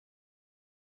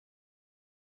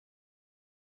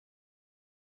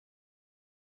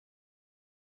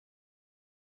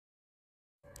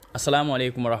Assalamu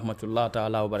alaikum warahmatullahi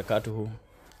ta'ala wabarakatuhu.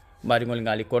 Mbaringol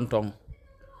ngali konton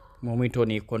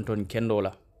momitoni konton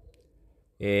kendola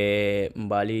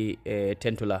mbali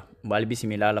tentula mbali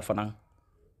bismillah la fanan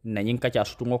na nyin kacha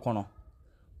sutungo kono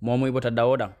momu bota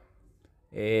dawodan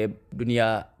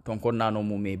dunia ton konnano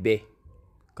mume be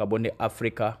kabonde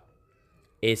Africa,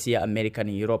 Asia, American,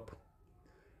 Europe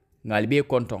ngali be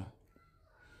konton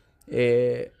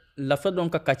la fadon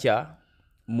ka kacha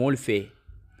molfe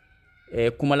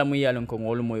kumala mu yalon ko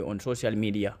ngol moy on social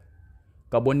media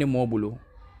ka bonde mobulu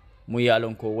mu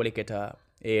yalon ko wole keta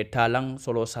talang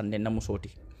solo sande na musoti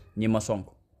nyima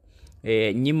sonko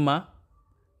nyimma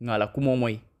ngala kumo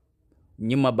moy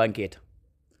nyimma banketa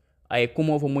ay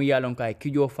kumo fo mu yalon ko ay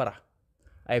kijo fara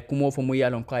ay kumo fo mu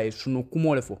yalon ko ay sunu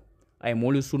kumo le fo ay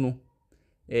molu sunu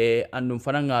andum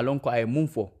fana ngalon ko ay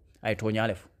mumfo ay to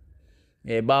nyale fo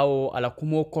bawo ala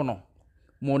kumo kono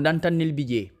mo dantan nil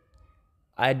bije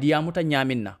a diyamuta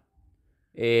ñaminna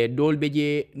dol be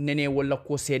je nene wala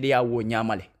ko seedeya wo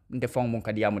ñamale nte fang mon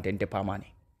ka diyamute nte pamane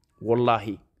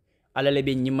wallahi alale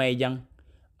be ñimay jang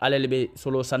alale be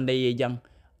solo sandaye jang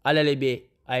alale be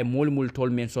ay mulmul tol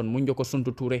men son mun joko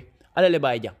Suntu Touray alale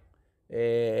bay jang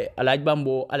alaj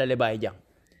bambo alale bay jang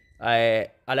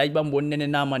alaj bambo nene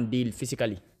na man deal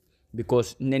physically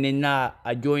because nene na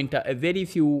a joint a very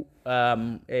few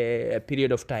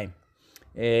period of time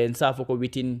nsafo ko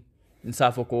within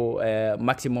nsafoko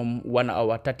maximum 1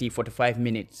 hour 30-45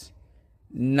 minutes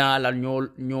na la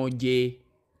nyo je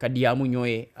kadiamu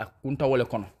nyoye akunta wole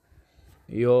kono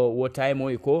yo wo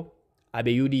time iko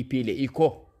abe UDP le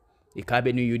iko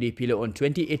ikabe ni UDP le on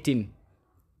 2018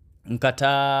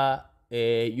 nkata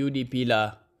UDP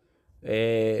la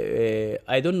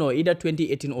I don't know either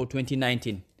 2018 or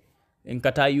 2019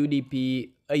 nkata UDP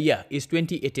yeah it's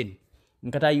 2018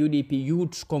 nkata UDP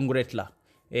Youth Congress la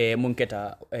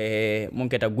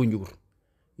munketa gunjur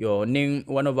yo ning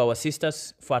one of our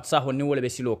sisters fat saho ni wole be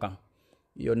silo kan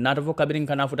yo nata fo kabirin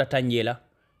kana futa tanjela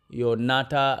yo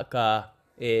nata ka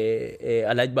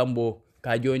alaj bambo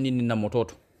ka joni ni na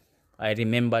mototo I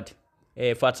remembered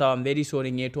fat saho I'm very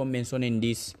sorry ngeto mention in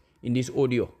this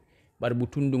audio bar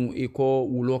butundung iko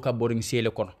wuloka boring sele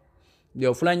kono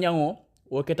yo fulanyango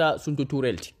woketa Suntu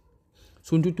Touray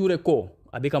Suntu Touray ko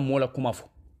abika mola kumafo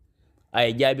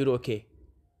ay jabiro ke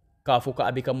kafuka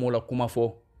abika mola kuma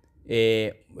fo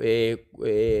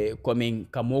coming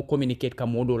kamo communicate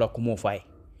kamo do la kumo fay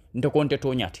nte konte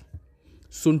to nyati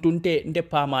suntunte nte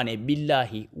pamane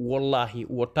billahi wallahi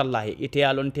wa tallahi ite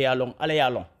yalon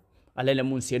ala le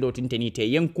mun sedo tinteni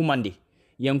te yen kumandi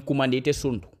ite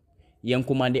suntu yen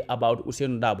kumandi about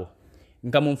Usainu Dabo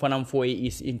ngamum fanam fo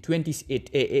is in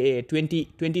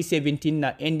 2017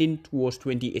 na ending towards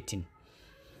 2018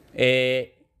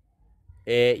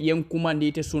 yen kumandi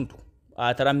ite suntu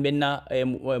a tarambenna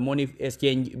money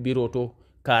exchange bureau to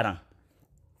karan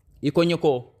ikonye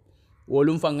ko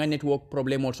wolum fanga network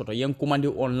problem soto yen kumandi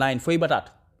online foy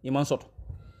batat iman soto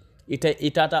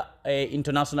itata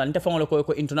international nte fangolo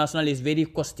ko international is very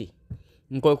costly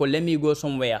nko ko let me go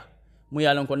somewhere mu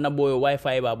yalon ko naboyo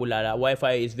wifi ba bulala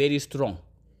wifi is very strong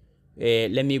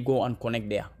let me go and connect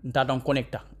there ntata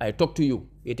connector I talk to you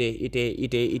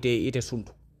ite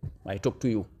suntu I talk to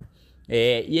you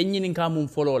yen nyini nka mum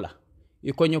folola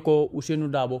ikonye ko Usainu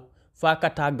Dabo fa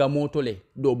kata gamotole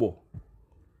dobo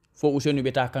fo Usainu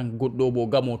beta kan dobo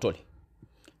gamotole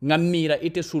ngammira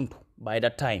ite suntu by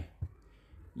that time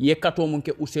yekato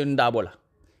munke Usainu Dabo la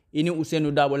ini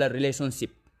Usainu Dabo la relationship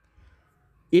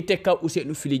ite ka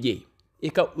Usainu filije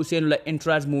ika Usainu la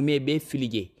entourage mume be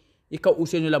filije ika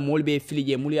Usainu la mol be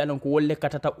filije muli alon ko wolle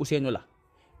katata Usainu la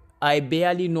I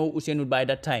barely know Usainu by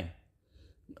that time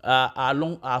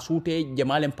along asute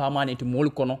jamalen pamane to mol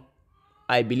kono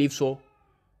I believe so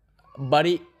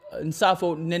bari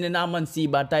nsafo nene na man si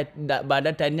ba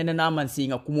that time nene na man si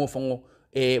nga kumo fango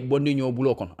bondi nyo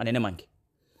bulo kono anene manke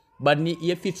but ni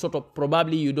ye fit sort of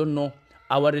probably you don't know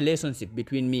our relationship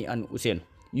between me and Usainu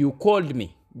you called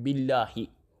me billahi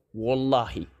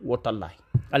wallahi watallahi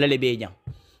alale be jam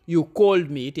you called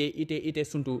me ite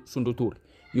Suntu Touray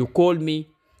you called me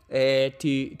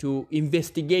to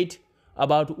investigate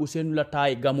about Usainu la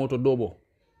tay gamoto dobo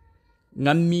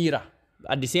ngamira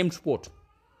at the same spot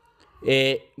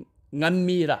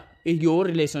ngamira your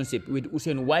relationship with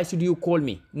Usainu why should you call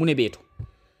me munebeto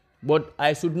but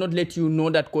I should not let you know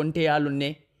that konte alon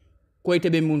ne ko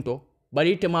itebe munto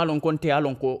bari ite malon konte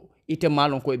alon ko ite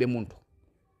malon ko ebe munto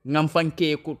ngam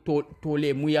fanke ko to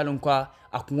le mu yalon ko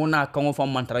akungona kango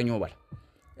fam mantara nyobal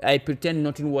I pretend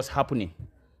nothing was happening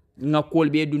nga call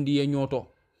be dundi ye nyoto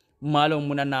malo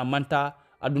munana manta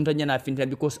adunta nyana finta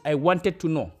because I wanted to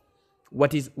know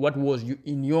what was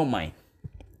in your mind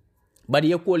but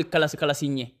ye ko kalasi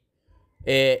nye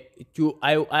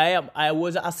I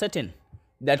was ascertain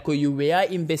that you were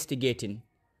investigating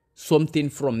something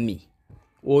from me,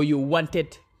 or you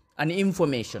wanted an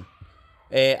information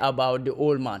about the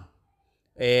old man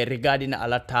regarding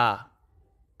alata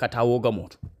katawoga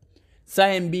moto.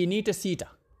 Saembi nita sita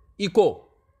iko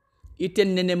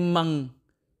iten nene mang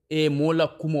mola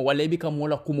kumo wala bika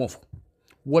mola kumo fo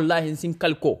wallahi sin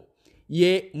kalko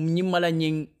ye nyimala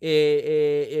nyin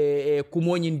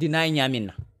kumo nyin dinay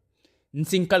nyaminna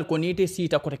nsin kalko nite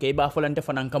sita ko take ba folante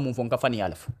fanan kam fon ka fani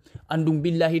alaf andum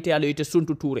billahi ta'ala ite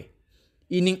Suntu Touray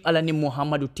inin ala ni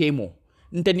Muhammadu temo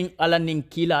nte nin ala nin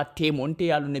kila temo nte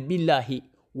yalu ne billahi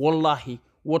wallahi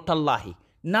watallahi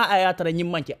na ayatara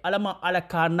nyimmanke alama ala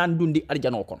ka nan dundi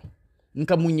arjano kono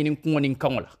nka munyini ngoni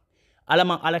kangola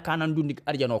alama ala ka nan dundi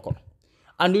arjano kono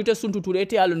andu ite Suntu Touray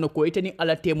ite yalu nako ite ni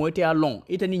ala temo ite alon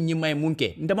ite ni nyimay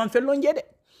munke ndama fellon jede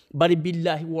bari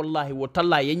billahi wallahi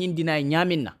watallahi yenyin dina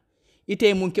nyaminna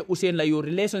ite munke Usain la your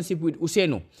relationship with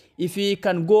Usainu if he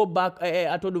can go back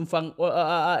atodum fang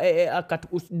akat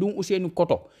dum Usainu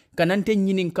koto kanante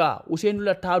nyininka Usainu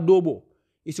la ta dobo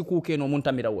isiku keno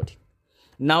muntamira woti.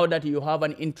 Now that you have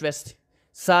an interest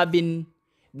serving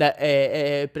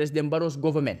the President Barrow's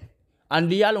government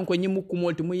and yalon ko nyimu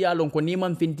kumolti mu yalon ko ni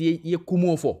man finti ye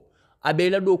kumofo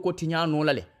abela do ko tinya no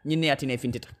lale nyine atine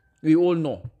fintita we all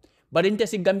know. But inte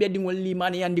si Gambia dingol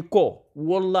limani yandi ko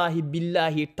wallahi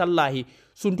billahi tallahi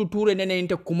Suntu Touray nene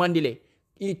inte kumandile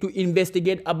to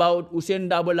investigate about Usain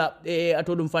Dabola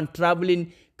atodum fan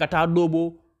traveling kata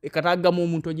dobo kata gamo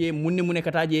muntoje munne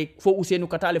kataje fo Usainu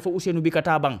katale fo Usainu bi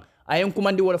kata bang ayen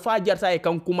kumandi wala fa jarta e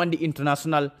kan kumandi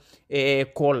international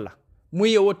call la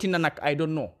muye wotina nak I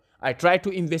don't know. I try to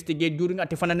investigate during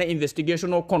atefanana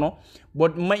investigation o kono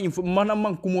but mana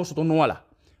man kumo soto no wala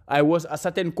I was a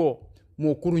certain ko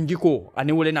mo kurunjiko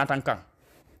ani wole na tankan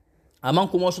aman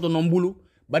kumo soto no mbulu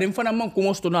bari mfana man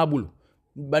kumo soto na bulu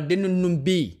badenu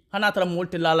numbi hana tara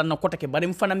molte lala na kotake bari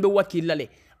mfana mbe wakilale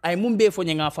ay mumbe fo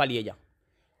nyanga faliyeja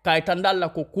kay tandalla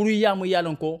ko kuriyamu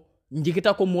yalon ko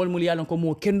njikita ko mol yalon ko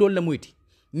mo kendol la muyti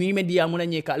ni media mun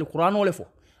nyeka alquran wala fo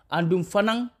andum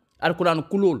fanan alquran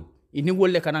kulol ini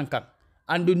wolle kanan kan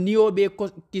andu niyo be ko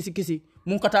kisi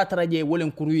mun kata taraje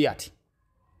wolen kuruyati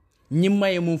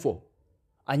nyimma e mun fo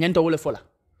anyanta wole fola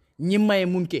nyimma e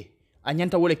munke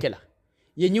anyanta wole kela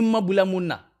ye nyimma bula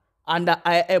munna anda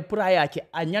pura yake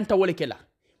anyanta wole kela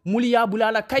muli ya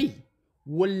bulala kai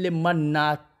wolle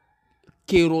manna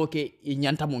keroke e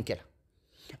nyanta mun kela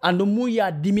andu mu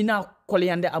ya dimina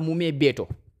kolyande amume beto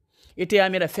ite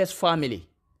amira first family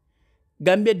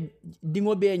Gambia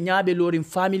dingo be nyaabe lorin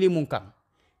family mun kan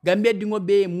Gambia dingo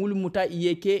be mul muta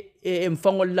yeke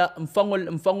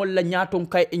mfangol la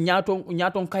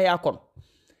nyaton kaya kon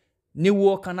ni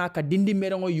wo kana ka dindi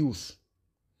merengo use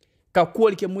ka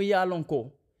kuol ke mu yalon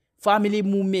ko family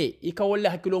mu me ika wala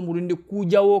hakilo murundi ku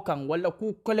jawo kan wala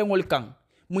ku kolengol kan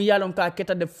mu yalon ka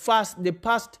keta the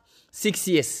past 6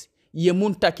 years ye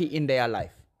mun taki in their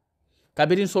life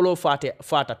kabirin solo fata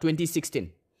 2016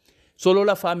 solo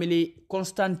la family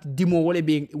constant dimo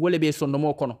wole be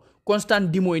sondomo kono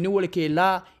constant dimo ni wole ke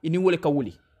la ini wole ka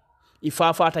wuli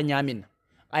ifa fata nyamin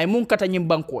ay mun kata nyim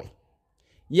bankoy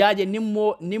yaaje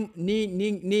nimmo nim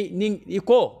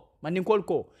iko manin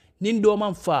kolko nin do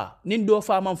man fa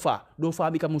do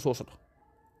fa bi kam sosoto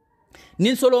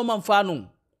nin solo man fa nun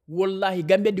wallahi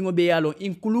Gambia dingo be yalon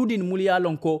including mul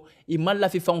yalon ko i malla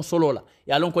fi fan solo la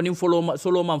yalon ko nin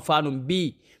solo man fa nun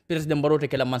bi president Barrow te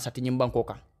kala man sati nyim banko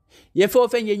kan ye fo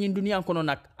fenje nyin duniya kono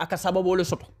nak aka sababo le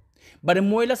soto bare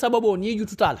moy la sababo ni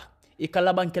jututala e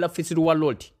kala ban kala fisir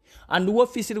wallolti andu wo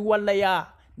fisir walla ya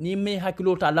ni me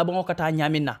hakilota labango kata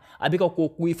nyamina abika ko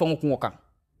kuyi fango ko kan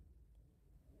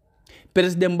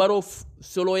president Barrow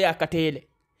solo ya katele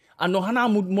ando hana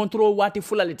montro wati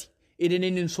fulaleti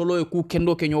edenen solo e ku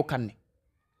kendo ke nyokanne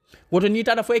woto ni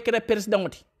tada fo e kere president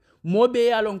wati mobe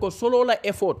yalon ko solo la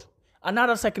effort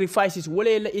another sacrifices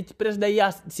wole la it president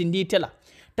ya sindi tela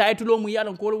taytulo mu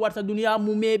yalon ko warta duniya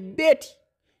mu me beti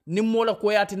nimmola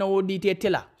ko yati na wodi te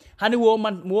tela hani wo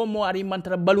mo ari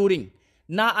mantara baluring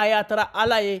na ayatara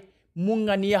alaye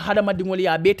mungani ya hadama dingoli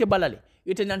ya bete balale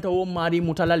ite nyanta wo mari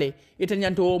mutalale ite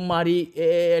nyanta wo mari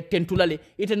tentulale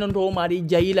ite nyanta wo mari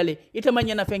jayilale ite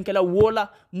manyana fenkela wola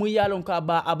mu yalon ka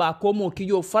aba komo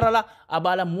kijo farala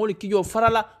abala mol kijo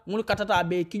farala mul katata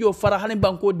be kijo fara hani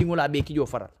banko dingola be kijo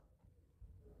farala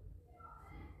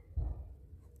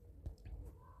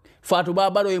Fatu ba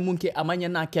Barrow e munke amanya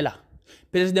na kela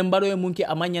president Barrow e munke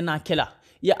amanya na kela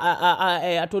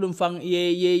ya atodum fang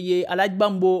ye alaj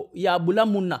bambo ya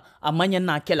bulamunna amanya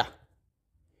na kela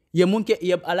ye munke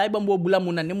ye alaj bambo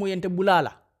bulamunna ne mo yente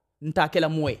bulala nta kela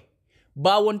moy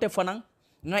ba wonte fanan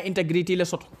nga integrity le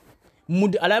soto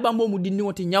mudi alay bambo mudi ni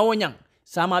woti nyawo nyang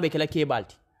sama be kala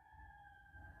kebalti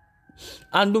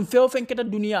andum fewo fen keta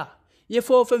dunia ye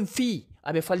fewo fen fi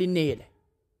abe falin neyele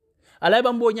alay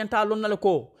bambo nyanta lonnal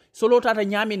ko solo tata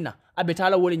nyaminna abe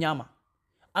tala woli nyama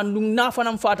andum na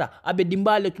fanam fata abe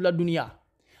dimbale tula dunia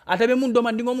atabe mun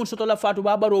domandingo mun soto la fatu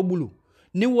babaro bulu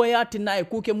ni woyati nae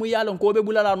kuke mu yalon ko be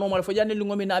bulala normal fo janni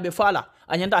lungomi na be fala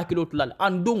anyanta hakilo tulal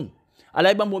andum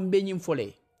alay bambo mbe nyim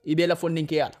fole ibe la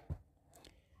fondinke yala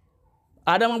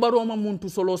adama baro ma muntu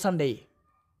solo sande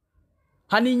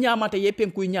hani nyamata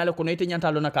yepen kuy nyale ko nete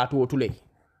nyanta lona ka to tulay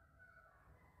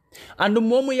andum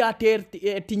momu ya ter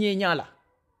tinye nyala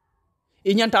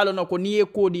e nyanta lona ko niye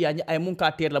kodi ay mun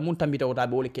ka ter la mun tambita wota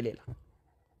be wole kelela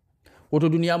woto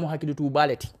duniya mo hakilu tu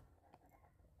baleti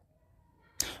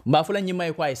mba fula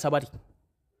nyima ko ay sabari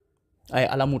ay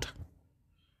alamuta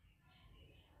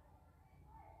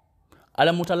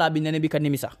la bi nene bi kan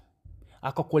nimisa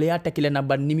aka koleya takile na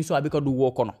ban nimiso abika du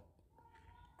wo kono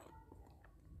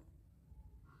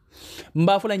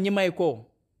mba fula nyima ko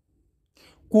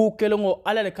ku kelongo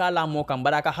alale kala mo kam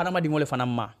baraka hanama di ngole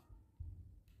fanamma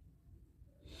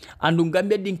andu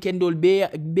gambe din kendol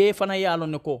be fana yalo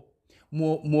ne ko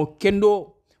mo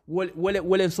kendo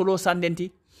wole solo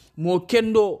sandenti mo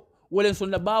kendo wolen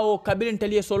sonda bawo kabilin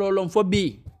taliye solo lon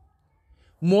fobi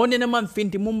mo nena man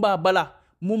finti mumba bala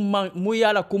mu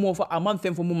yala kumo fa aman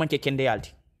fen fo mum manke kende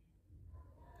yalti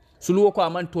suluwo ko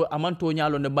amanto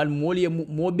nyalo ne bal moliye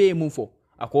mo be mum fo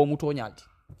ako mu to nyalti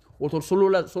woto solo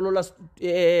la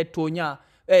to nya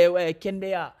kende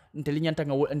ya nteli nyanta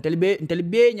nga nteli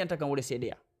be nyanta kan wole sede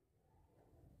ya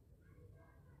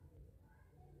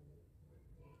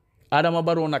adama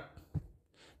baro nak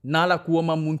nala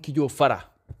kuwama mun kijo fara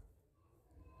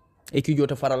e kijo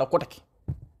to fara la kotake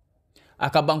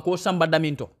aka banko samba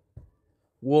daminto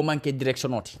wo manke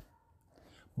direction oti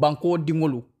banko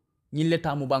dingolu nyille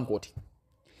tamu bankoti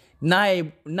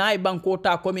nae banko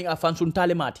ta coming a fansun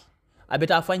talemati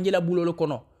abeta fanjila bulolo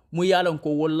kono mu yalan ko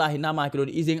wallahi na ma kilo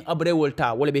izin abre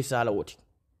wolta wala be sala woti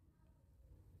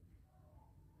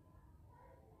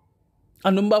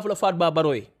andum ba fula fat ba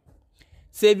baroy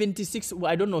 76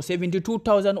 I don't know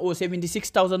 72,000 or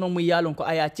 76,000 mu yalon ko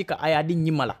aya cika aya di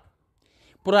nyimala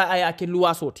pura aya ke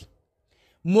luwasoti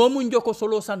momu njoko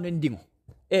solo sanden dingo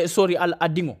sorry al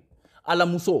adingo ala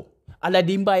muso ala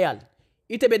dimbayal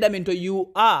itebe daminto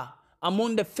you are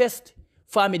among the first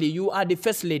family you are the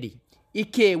first lady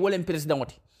ike wolen president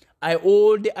wati I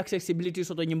all the accessibility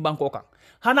soto nyimbanko kan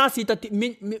hana sita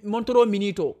montoro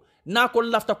minito na ko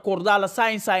lafta korda la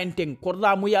sign ting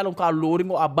korda mu yalon ka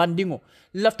loringo a bandingo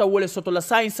lafta wole soto la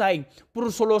sign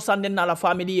pour solo sanden na la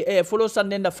family follow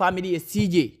sanden the family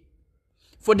CJ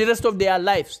for the rest of their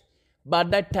lives but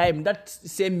that time that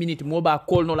same minute mo ba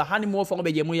call no la hani mo fongo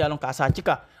be je mu yalon ka sa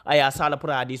cika aya sala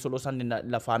pour adi solo sanden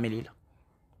la family la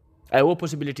ay wo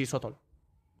possibility soto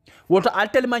woto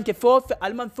altelman ke fof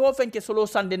alman fofen ke solo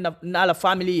sanden na la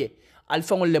family al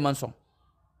fongo le manson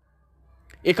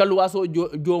e ka luwaso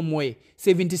jo moye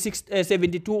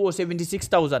 72 or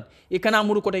 76,000 e kana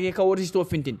muru ko take ka wori sto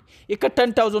fintin e ka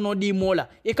 10,000 no di mola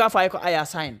e ka fay ko aya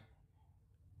sign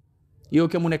yo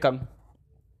ke mune kam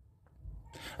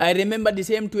I remember the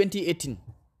same 2018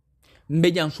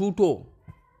 mbejan suto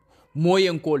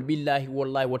moyen kol billahi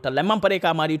wallahi wa ta'ala man pare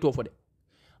ka mari to fode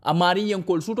amari yen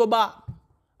kol suto ba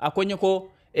akonye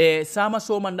ko sama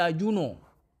so manda juno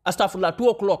astaghfirullah 2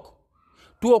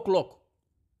 o'clock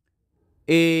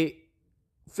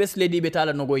first lady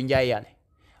betala nogo njayale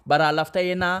bara lafta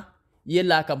yena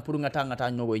yella kam pour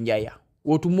ngata nogo njaya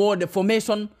wotu more the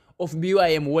formation of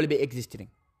BYM will be existing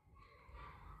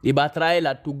iba try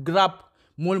la to grab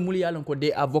mul yalon ko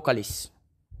de a vocalist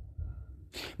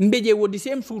mbeje wo the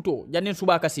same suto janen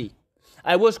subakasi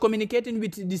I was communicating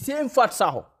with the same Fat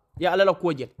Saho ya alala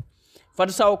kojel Fat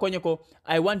Saho konyeko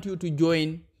I want you to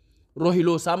join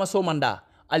Rohilo sama so manda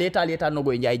aleta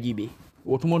nogo njay jibe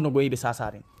wotu mo nogo yibe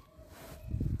sasare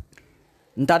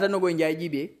ntata nogo njay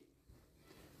jibe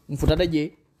mfutata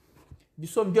je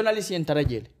bisom journalist en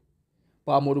tarajele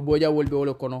pa Modou Boja wolbe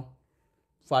wole kono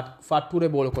Fat Touray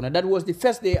bole kono that was the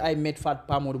first day I met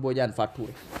Pa Modou Boja and Fat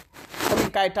Touray comme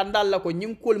kay tandal la ko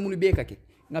nyim kol mulu be kake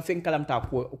nga fen kalamta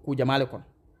ku jamale kono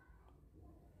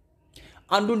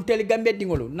andun tel gambe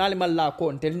dingolo nali malla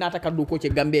ko tel nata kaddu ko ci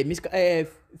gambe miska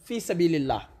fi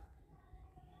sabilillah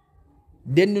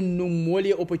den num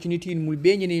moli opportunity mul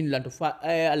be nyini lanto fa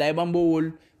alay bambo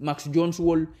wol Max Jones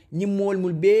wol nyim mol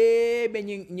mul be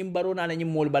nyim barona la nyim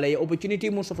mol balay opportunity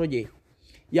mu soto je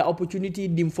ya opportunity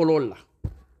dim folol la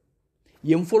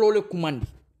yem folole kumandi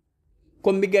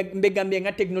comme mbe gambe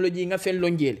nga technology nga fen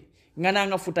lonjele ngana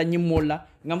nga futa nyimola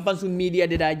ngam fansu media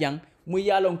de da jang mu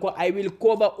yalon ko I will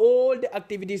cover all the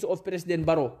activities of President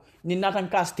Barrow ni natan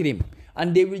ka stream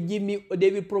and they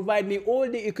will provide me all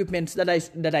the equipments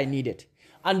that I needed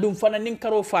and dum fana nin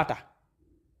karo fata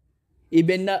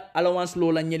ibenna allowance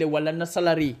lola nyele wala na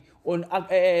salary on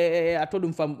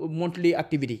atodum fam monthly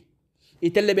activity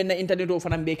itelle benna internet o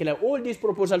fana bekela all these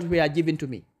proposals were given to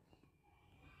me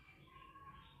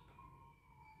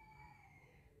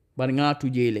but nga to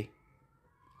jele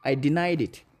I denied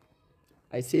it.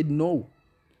 I said no,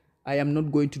 I am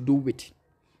not going to do it.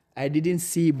 I didn't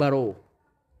see Barrow.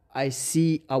 I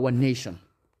see our nation.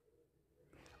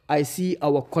 I see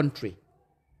our country.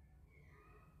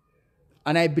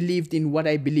 And I believed in what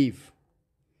I believe.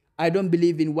 I don't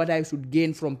believe in what I should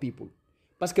gain from people.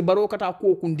 Parce que Barrow kata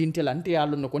ko kundintela nte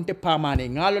yalo no konte pamane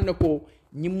ngalo no ko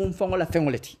nyimum fangola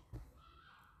fengoleti.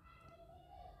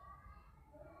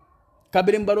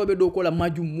 Kabirim Barrow be do ko la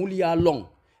majum mulia long.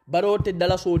 Barrow te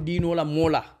dala so dino la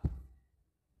mola.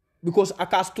 Because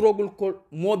aka struggle ko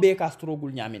mobe ka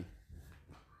struggle nyamin.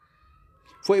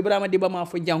 Fo Ibrahima Diba ma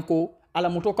fo janko ala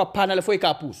moto ka panale fo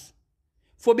ka pousse.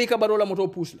 Fo bi ka Barrow la moto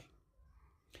pousse le.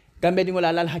 Gambe di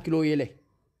ngola lal hakilo yele.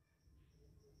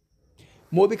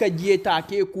 Mobi ka jieta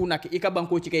ke kuna ke ika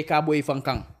banko ci kay ka boy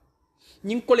fankan.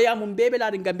 Nyin ko le ya mum bebe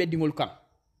la gambe di ngol kan.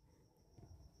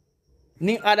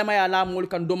 Ni adama ya la mol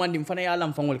kan domandi fana ya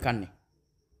lam fangol kan ne.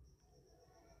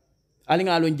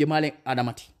 Alinga alon jemale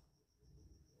adamati.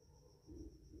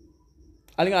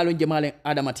 Alinga alon jemale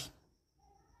adamati.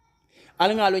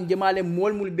 Alinga alon jemale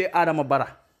mol be adama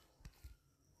bara.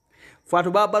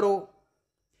 Fatu ba Barrow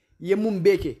yemum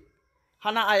beke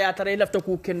hana aya tare lafta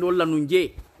ku kendo la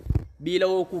nunje bila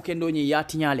wo ku kendo ni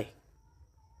yatinyale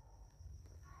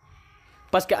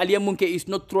parce que aliyem munke is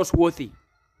not trustworthy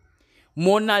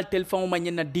monal telephone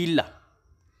manyena dilla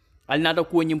alnada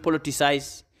ko nyim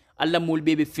politicize alla mol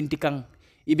bebe fintikan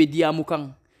ibe diamu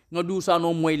kan ngadu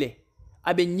sano moyle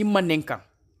abe nyimma nenkan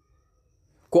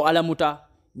ko alamuta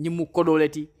nyimu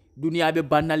kodoleti dunia be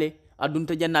banale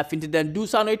adunta janna fintidan du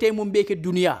sano ite mum beke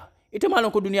dunia ite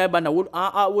malon ko dunia be banal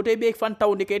wote be fan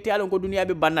tawde ke te alon ko dunia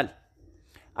be banal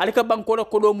alika banko la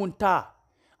kodo munta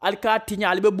alka tinya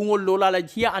albe bungol lola la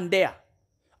hiya andeya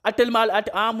atel mal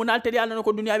munal tedi alon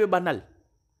ko dunia be banal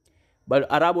bal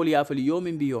arabol ya fali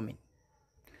yomin bi yomin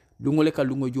lungole ka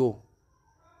lungo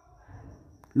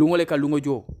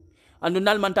jo andu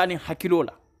nal mantani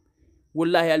hakilola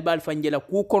wallahi albal fanjela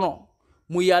ku kono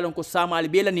mu yalon ko samal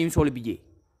be la nim sol bije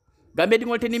gambe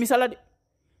dingol te nimi salade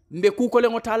mbe ku ko le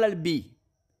ngotalal bi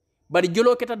bari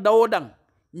jolo keta dawodang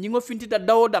nyingo fintita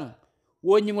dawodang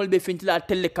wo nyingol be fintila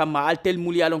telle kama al tel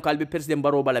mul yalon kalbe president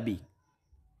Barrow bala bi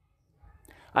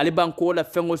ali banko la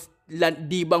fengo la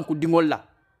di banku dingol la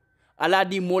ala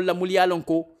di mol la mul yalon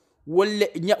ko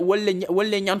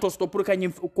wolle nyanto sto pour ka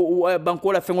nyim ko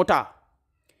banko la fengota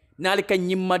nal ka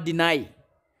nyimma deny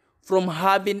from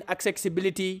having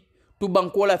accessibility to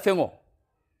banko la fengo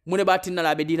mune batin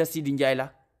la be dira sidi njayla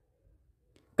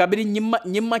kabiri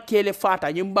nyimma kele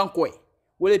fata nyim banko e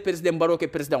wole president Barrow ke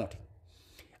president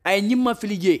ay nyimma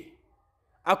filige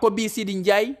ako bi sidi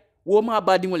njay wo ma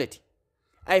badi ngoleti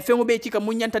ay fengo be cika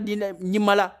munyanta dina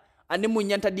nyimala ane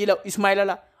munyanta dila Ismaila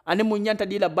la ane munyanta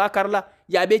dila Bakar la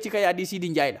ya be cika ya di sidi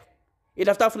njay la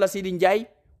ilafta fula sidi njay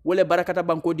wole barakata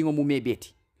banko dingo mu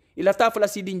mebeti ilafta fula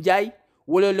sidi njay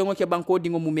wole lengo ke banko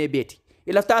dingo mu mebeti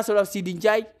ilafta fula sidi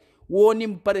njay woni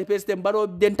president Barrow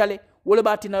dentale wole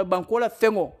batina banko la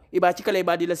fengo iba cika le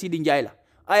badi la sidi njay la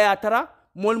aya tara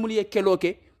mol muliye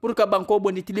keloke pour que banko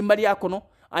bondi tilimbari akono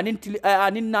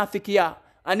anin nafikiya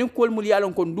anin kol mul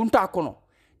yalon kon dunta akono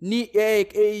ni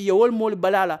yewol mol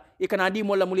balala e kana di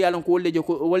mol mul yalon ko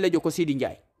wolle joko sidi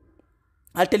njay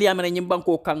alteli amene nyim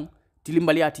banko kan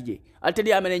tilimbali atije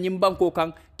alteli amene nyim banko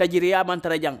kan tajiriya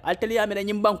mantara jang alteli amene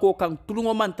nyim banko kan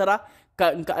tulungo mantara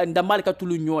ka ndamal ka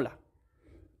tulu nyola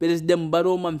president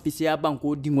Barrow man fisiya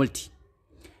banko dingolti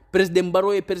president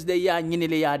Barrow e president ya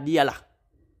nyinele ya diala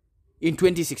in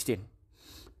 2016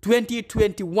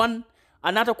 2021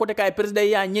 anata kote kay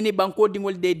president ya nyini banko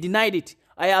dingol they denied it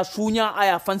aya sunya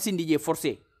aya fansindi je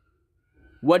forcé.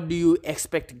 What do you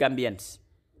expect Gambians?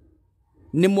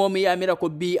 Ni momi ya mira ko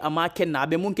bi ama kenna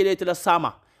be mun kede tala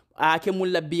sama ake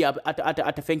mulla bi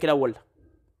ata fenkira wala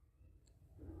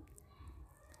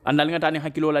andal nga tani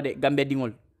hakilo la de Gambe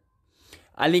dingol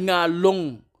alinga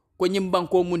long ko nyim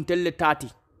banko mun telle tati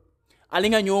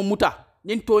alinga nyo muta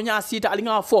nin tonya sita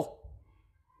alinga fo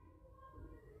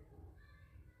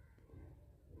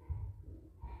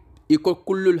iko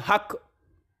kullul haq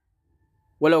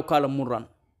walaw kala murran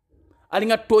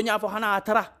alinga tonya fo hana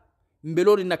atara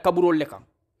mbelori na kaburol lekam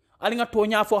alinga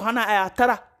tonya fo hana ay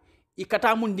atara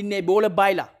ikata mun dinne be wala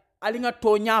bayla alinga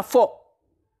tonya fo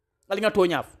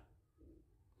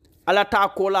ala ta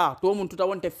kola to mun tuta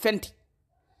wonte fenti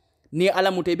ni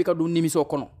ala mute bika dum nimiso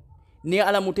kono ni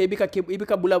ala mute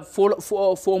bika bula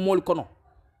fo mol kono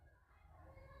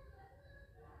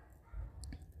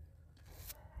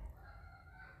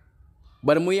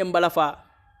bar mu yem bala fa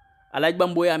alaj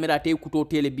bambo ya mira te kuto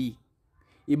tele bi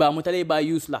iba mutale ba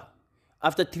yusla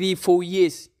after 3-4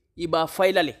 years iba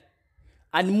failale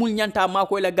an mul nyanta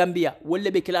mako la Gambia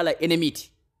wolle be kilala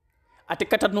enemiti ate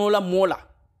katano la mola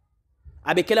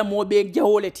abe kela mobe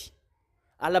jawoleti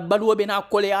ala baluwo be na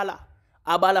kole ala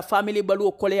abala family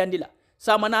baluwo kole yandila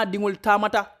sama na dingol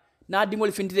tamata na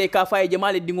dingol fintire ka faye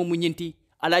jamale dingo munyinti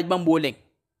alaj bambo leng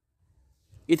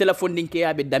itela fondinke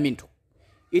yabe daminto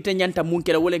ite nyanta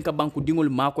munkela wolen ka banku dingol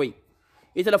makoy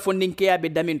itela fondinke yabe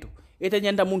daminto ite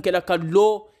nyanta munkela ka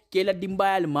lo kela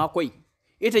dimbayal makoy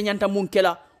ite nyanta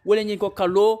munkela wolen nyiko ka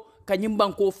lo ka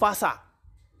nyimbanko fasa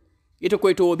ite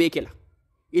koy to be kela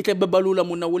ite be balula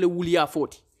munna wole wuliya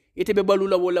foti ite be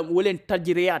balula wala wolen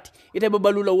tajriyat ite be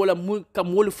balula wala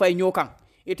kam wol fay nyokan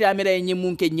ite amira nyi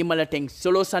munke nyimala teng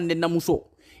solo sande namuso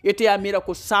ite amira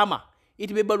ko sama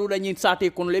ite be balula nyi sate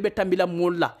kono lebe tambila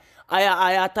molla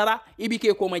aya tara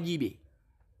ibike ko majibe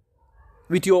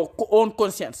with your own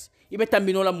conscience ibe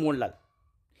tambino la mollal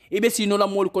ibe sino la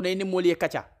mol kono ni mol ye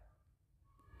kacha.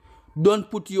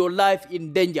 Don't put your life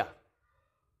in danger.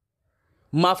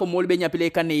 Mafo molbe nyapile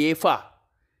kane yefa.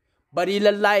 Bari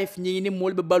la life nyini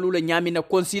molbe balula nyami na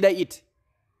consider it.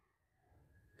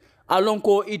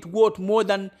 Alonko it worth more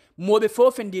than mobe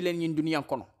fofendile nyin dunia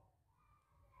kono.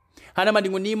 Hana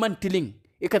madingo ni man tiling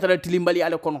ikatara tilimbali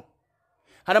ale kono.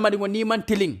 Hana madingo ni man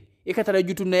tiling ikatara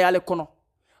jutune ale kono.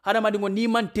 Hana madingo ni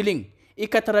man tiling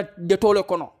ikatara detole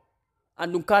kono.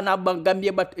 Andun kana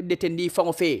Gambia bat detendi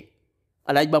fango fe.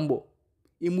 Alaj bambo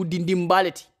imu dindim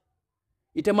baleti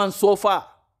ite man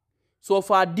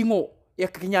sofa dingo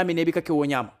yak nyami ne bika ke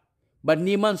wonyama bar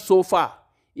ni man sofa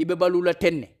ibe balula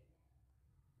tenne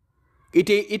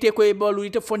ite ko e balu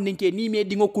ite fondinke ni me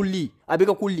dingo kulli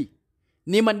abika kulli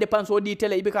ni man dépense odi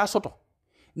tele ibika soto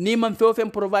ni man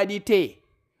fewfem provide ite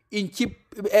in cheap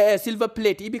silver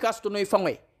plate ibika soto no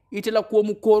fangwe ite la ko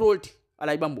mu korolti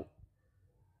alaj bambo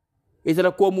ite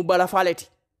la ko mu bala faleti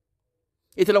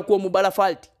itela ko mu bala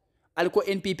falti al ko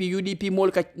NPP UDP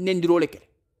mol ka nendirole ke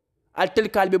al tel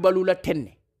kalbe balula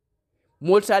tenne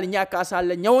mol sal nyaka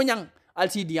sal nyawnyang al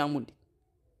sidi yamundi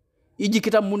iji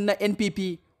kita munna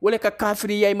NPP wala ka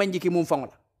kafiri yay manjiki mum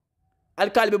fangola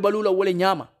al kalbe balula wala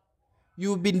nyama.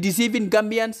 You've been deceiving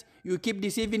Gambians, you keep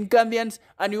deceiving Gambians,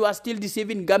 and you are still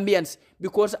deceiving Gambians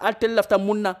because al tel lafta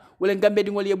munna wala Gambia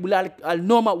dingol ye bulal al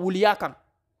noma wuliyakan.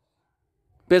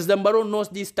 President Barrow knows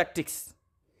these tactics.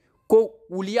 Ko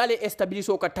wuliyale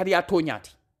establiso ka taria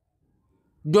tonyati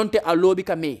donte alobi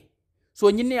ka me so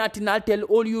nyine atinal tell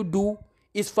all you do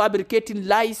is fabricating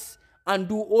lies and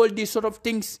do all these sort of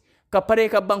things ka pare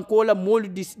ka bankola mol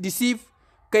deceive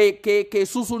ke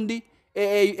susundi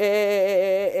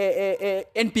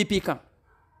NPP kan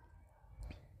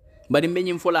bari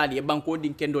menyim folali e banko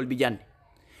din kendol bi jande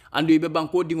andu be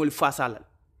banko dingol fasala.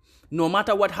 No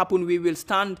matter what happen, we will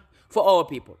stand for our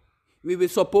people, we will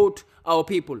support our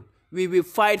people. We will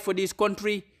fight for this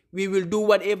country. We will do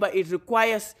whatever it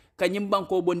requires.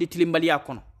 Kanyimbanko bondi tilimbali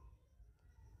yakono.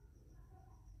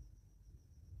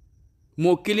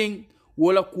 Mo killing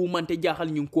wala kumante jahal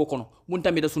nyum kokono.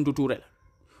 Muntamida Suntu Touray la.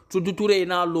 Suntu Touray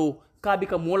na lo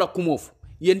kabika mola kumofu.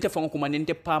 Yente fango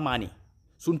kumanente pamani.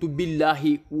 Suntu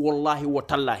billahi wallahi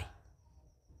watallahi.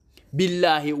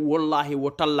 Billahi wallahi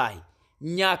watallahi.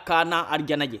 Nyaka na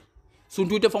arjanaje.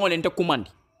 Suntu te fango lente kumandi.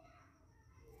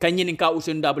 Kanyini ka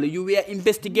Usain Dabo, you were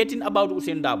investigating about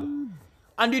Usain Dabo.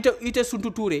 And ite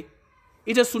Suntu Touray,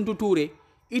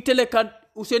 ite le ka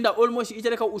Usain Dabo, almost ite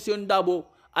le ka Usain Dabo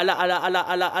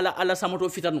ala samato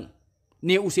fitanu.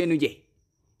 Ne Usainu je.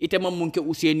 Ite mamunke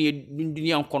Usainu ye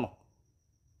dunia kono.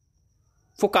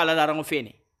 Foka la rango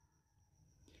fene.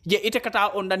 Je ite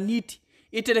kata onda niti,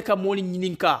 ite le ka moli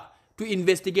nyininka to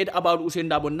investigate about Usain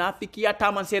Dabo. Na fiki ya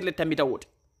taman serle tamita wote.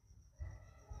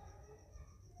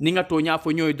 Ninga tonya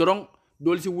fo nyoy dorong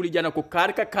dolsi wuli jana ko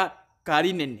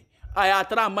kari nenne aya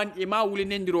tra man ima wuli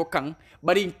nendiro kan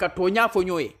bari ka tonya fo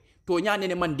nyoy tonya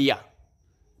nene man dia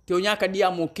tonya ka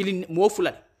dia mo kilin mo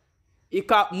fulal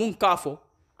ika mun kafo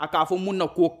akafo mun na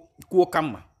ko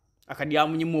kamma aka dia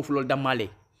mun mo fulol damale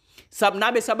sab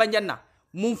nabe sabanjanna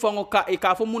mun fango ka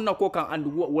ikafo mun na ko kan andu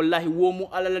wallahi womu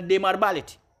alala demar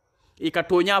baleti ika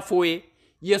tonya foye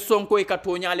yesonko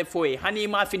ikatonya le foye hani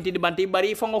ma finti banti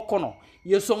bari fango kono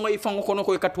yesongo ifango kono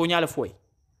ko ikatonya le foye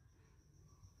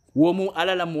womu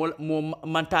alala mo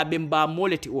manta bemba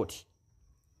moleti oti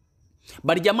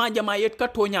bari jama yet ka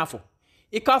to nyafo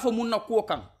ikafo mun na ko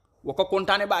kan wako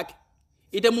kontane baki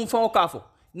ite mun fa kafo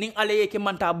nin ale yeke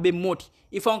manta be moti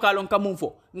ifon kalon ka mun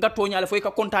fo nga to nyale fo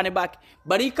ka kontane baki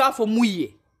bari kafo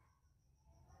muye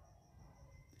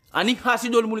ani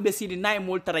hasidol mul be sidi nay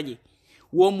mol taraji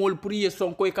wo mol priye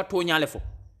son ko ka to nyale fo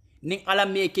nin ala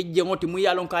me ke jengoti mu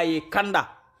yalon ka ye kanda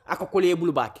aka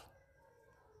kolebul baki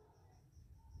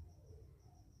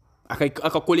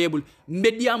aka kolebul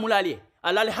mbediya mulali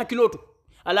alale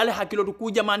hakiloto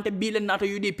ku jamante bilen nato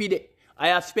UDP de I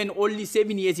have spent only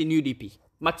 7 years in UDP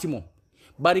maximum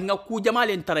bari nga ku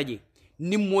jamale taraje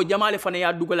nimmo jamale fana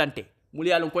ya dugalante mul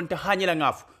yalon konte hanyela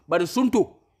ngafu bari suntu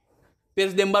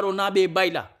president baro nabe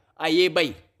bayla aye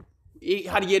bay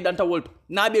harje danta wolto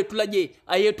nabe tulaje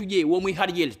aye tuje wo muy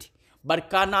harjelti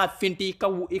barkana finti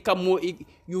ka mo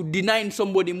you denying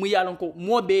somebody mu yalon ko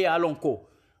mo be yalon ko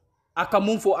aka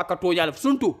mum fo aka to yalon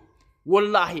suntu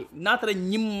wallahi natra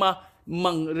nyimma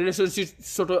man relationship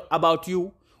soto about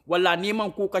you walla ni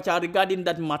man ku kacha regarding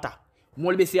that matter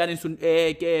mol be siyanin sun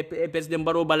president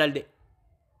baro balalde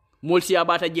mol siya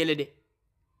bata jele de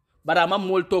barama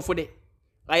mol tofo de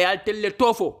ayal telle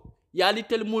tofo yali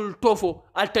tel mul tofo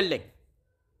al telleng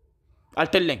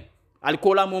al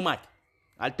kola momat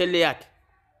al telle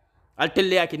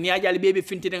yake ni ajal bebe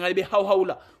fintine ngal be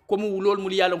hawla comme wulol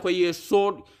mul yalon ko ye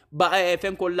so ba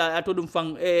fenkol la atodum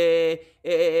fang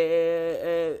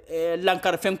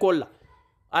lankar fenkol la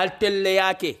al telle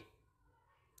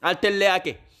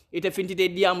yake ite fintite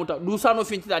diamuta du sano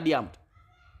fintita diamuta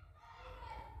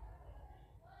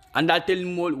andal tel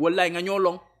mol wallahi nga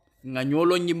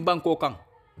nyolon nyimbanko kan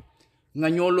nga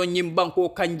nyolon nyimbanko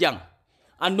kanjang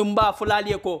andumba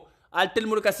fulali ko al tel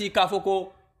mul kasi kafo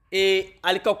ko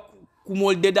alka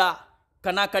kumol deda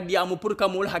kanaka diamu pour ka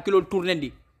mol hakilo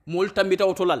tournendi mol tambita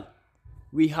otolal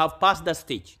we have passed that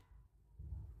stage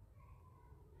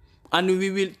and we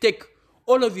will take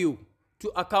all of you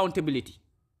to accountability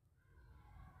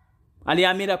ali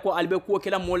amira ko albe ko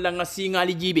kala molla nga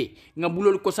singali jibe nga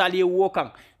bulol ko sali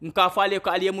wokan nka fale ko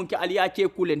ali mun ki ali ace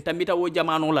kulen tambita wo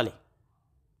jamano lale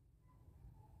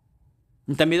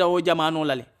ntamita wo jamano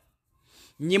lale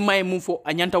nyimma mun fo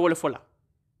anyanta wala fola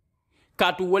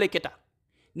katu wala keta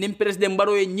nim president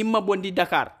baro e nyimma bondi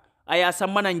Dakar aya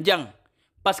samana njang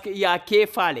parce que ya ke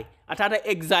fale atata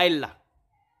exile la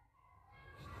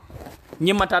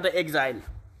nyimma tata exile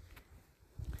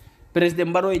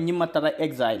president baro e nyimma tata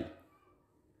exile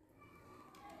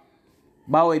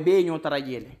bawo be ñoo tara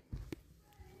jele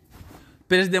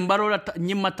president baro la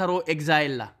nyimma taro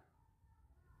exile la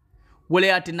wala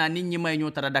yatina ni nyimma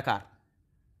ñoo tara Dakar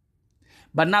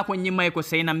banna ko nyimma ko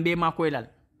seynam be ma ko elal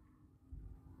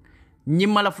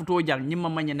nyimma la futo jang nyimma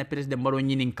manya na president baro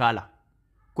nyinin kala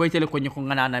ko tele ko nyiko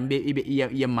ngana na be ibe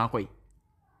yemma koy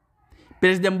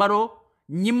president baro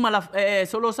nyimma la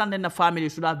solo sande na family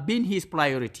should have been his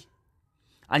priority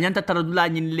anyanta taradula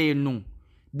nyin le nun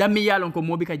dami yalon ko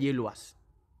mobi ka je luwas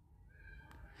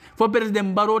fo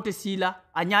president baro te sila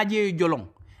anyaje jolong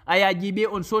aya jibe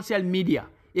on social media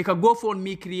e ka go phone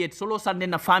me create solo sande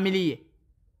na family ye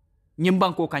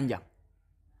nyimbanko kanja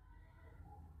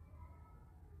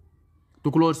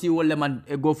tukulor si wolle man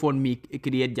go phone me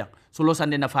create jang solo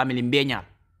sande na family mbeñal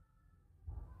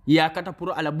ya kata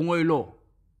pour ala bungoy lo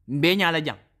mbeñala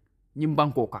jang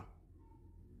nyimbanko kan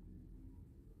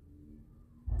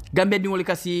gambe dingol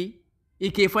kasi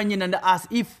ike fanyina as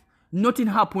if nothing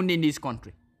happened in this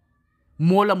country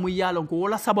mola mu yalon ko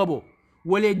wala sababo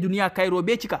wala dunia kairo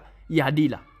becika ya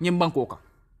dila nyimbanko kan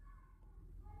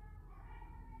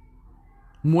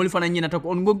mol fana nyina tak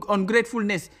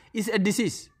ungratefulness is a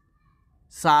disease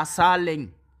sa saleng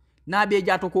na be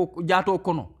jato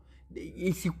kono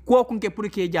isi ko kunke pour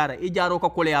ke jara e jaro ko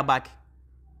kole abaki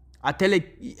a tele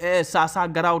sa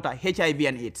garawta HIV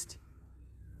and AIDS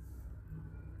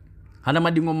hana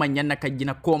madingo man nyanna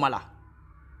kajina komala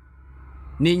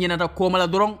ni nyina ta komala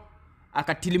dorong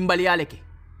aka tilimbali yaleke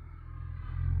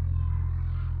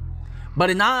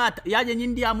bari na yaje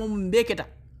nyindi amum mbeketa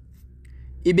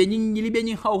ibe nyingili be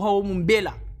nyi haw mum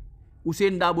bela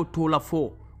Usain Dabo tola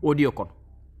fo audio kon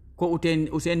ko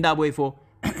Usain Dabo e fo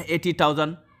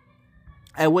 80,000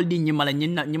 ay waldi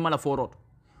nyimala forot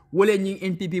wole nyi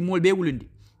NPP mol be wulundi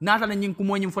nata na nyin ko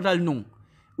mo nyim fotal non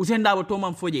Usain Dabo to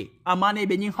man foje amane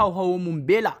be nyin haw mum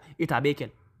bela ita bekel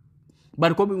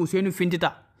bar ko be Usainu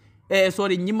fintita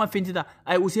sorry nyimma fintita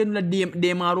ay Usainu la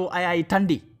demaro ay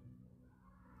tandi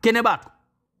kene bat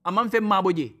amam fe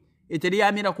maboje eteri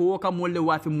amira ko woka molle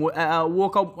wafi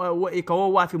woka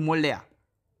wafi molle ya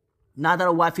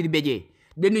nadara wafi beje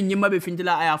denu nyimma be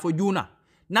fintila aya fo juna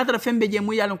nadara fembe je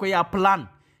mu yalon ko ya plan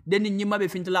denu nyimma be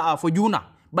fintila a fo juna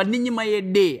ba nit nyimma ye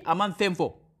de amam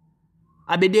femfo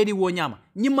abe dedi wo nyama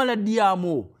nyimala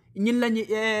diamo nyin la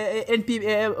NP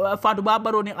Fatou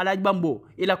Babaro ni Alaj Bambo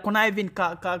ila conniving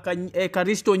ka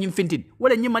risto nyim fintin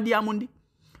wala nyima diamundi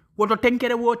woto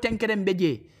tenkere wo tenkere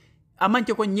mbeje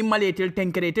amanche ko nyimale tel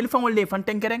tenkere tel fangol le fan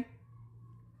tenkere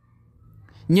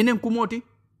nyenen kumoti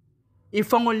i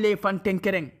fangol le fan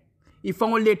tenkere i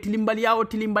fangol le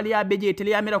tilimbaliya beje tel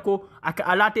yamira ko aka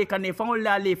alate kan e fangol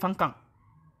le fankan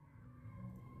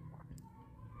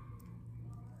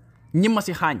nyimma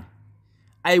si khany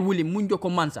ay wuli munjo ko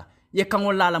mansa ye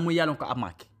kangol lala mu yalon ko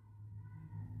amaki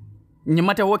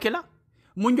nyimate wokela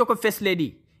munjo ko first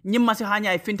lady nyimma si khany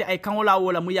ay finti ay kangola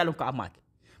wala mu yalon ko amaki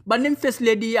banim first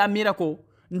lady ya mira ko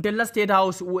ntella state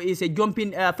house is a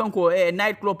jumping fanko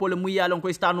night club wala mu yalon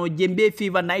ko stano Jembe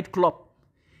Fever night club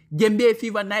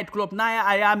na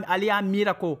ya aliya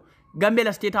mira ko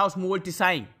Gambia state house mu wolti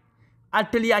sign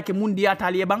atelier ke mundi ya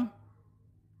taliye bang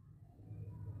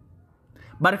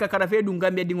barka karafe dum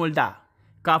Gambia dingol da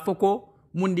ka foko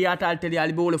mundi ata alteli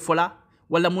albole fola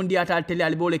wala mundi ata alteli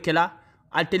albole kela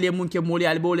alteli munke moli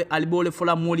albole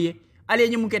fola moli ale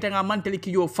nyi munke tanga manteli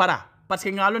kijo fara parce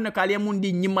que ngalo ne kale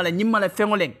mundi nyimala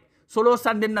fengolen solo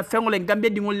sanden na fengolen Gambia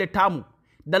dingol le tamu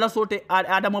dala sote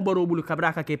Adama Barrow bulu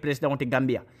kabraka ke president de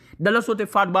Gambia dala sote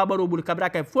Fatou Babaro bulu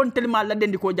kabraka fontel ma la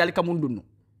dendi ko jali kamundunu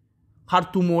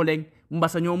hartu molen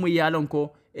mbasa nyomu yalon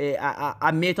ko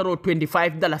a metero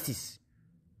 $25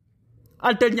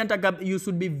 altel nyanta you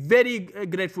should be very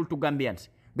grateful to Gambians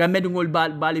Gambia ngol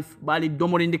bali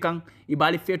domorindi kan I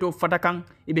bali feto fatakan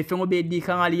ibe fengo be di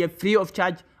kan ali free of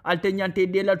charge altel nyante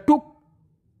de la tuk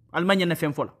almanya na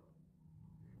fen fola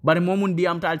bari momun di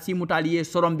amta al simutali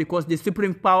sorom because the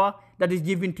supreme power that is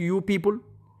given to you people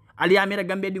ali amira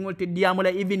Gambia ngol te diamula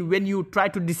even when you try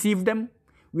to deceive them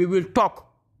we will talk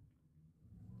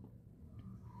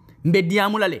mbe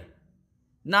diamula le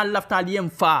na lafta liyem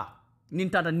fa nin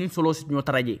tata nin solo sit ñoo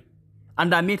taraje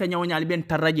anda meta ñaw ñaali ben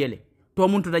tarajele to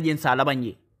mun to dajen sa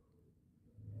labanje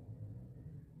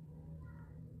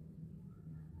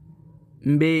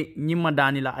mbe ñima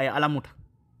dani la ay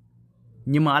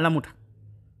ñima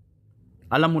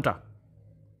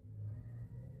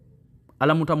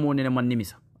alamuta mo ne man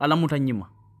nimisa alamuta ñima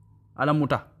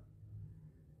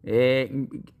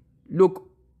look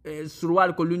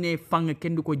surwal ko lu ne fang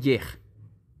kendu ko jeex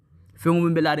fengu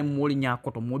mbe laare moli nya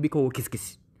koto mobi ko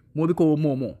kiskisi mobi ko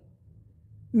momo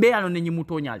mbe yano ne nyimu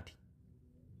to nyalti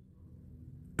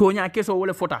to nya keso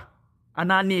wala fota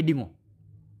ana ne dingo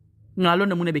ngalo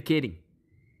ne mune be kering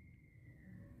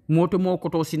moto mo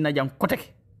koto sinna jam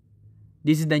koteke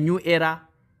this is the new era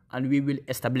and we will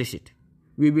establish it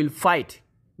we will fight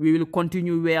we will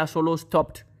continue where solo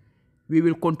stopped we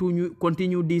will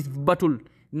continue this battle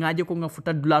ngaje ko nga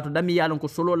futa dulato dami yalon ko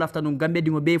solo lafta no Gambia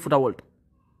dingo be futa wolto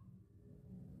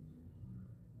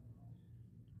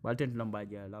Walten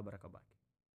lambaji la baraka baki